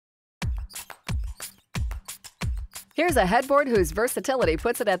Here's a headboard whose versatility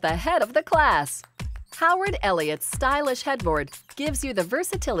puts it at the head of the class. Howard Elliott's stylish headboard gives you the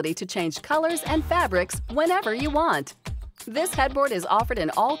versatility to change colors and fabrics whenever you want. This headboard is offered in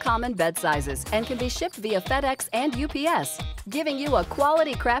all common bed sizes and can be shipped via FedEx and UPS, giving you a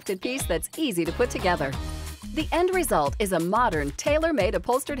quality crafted piece that's easy to put together. The end result is a modern, tailor-made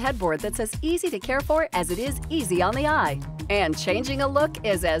upholstered headboard that's as easy to care for as it is easy on the eye. And changing a look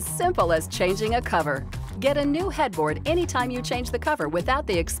is as simple as changing a cover. Get a new headboard anytime you change the cover without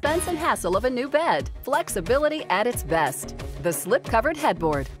the expense and hassle of a new bed. Flexibility at its best. The slip-covered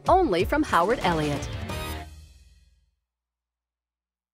headboard, only from Howard Elliott.